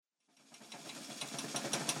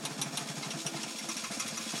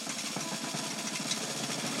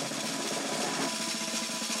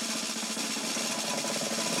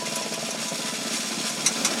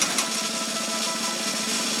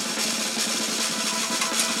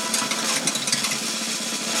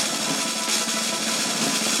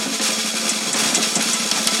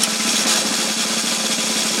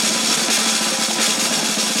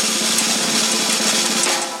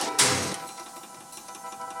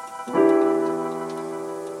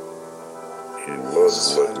He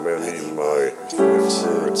was what many might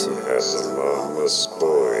refer to as a mama's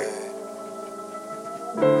boy.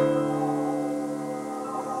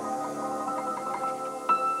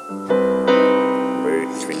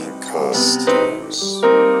 Making costumes,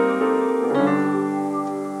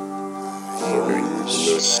 putting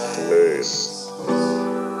displays.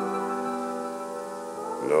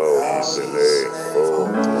 Now he's in a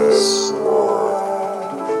hopeless war,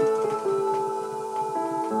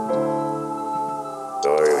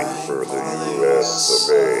 dying for the US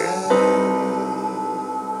of A.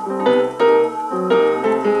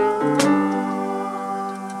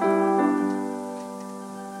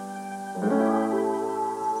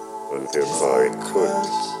 And if I could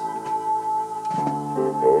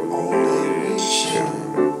only reach him,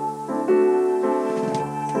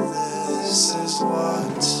 this is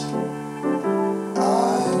what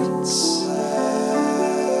I'd say.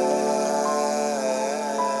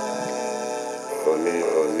 honey,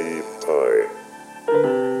 honey pie.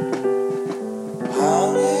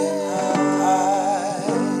 Honey,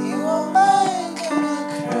 you are making me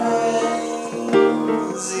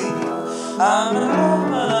crazy. I'm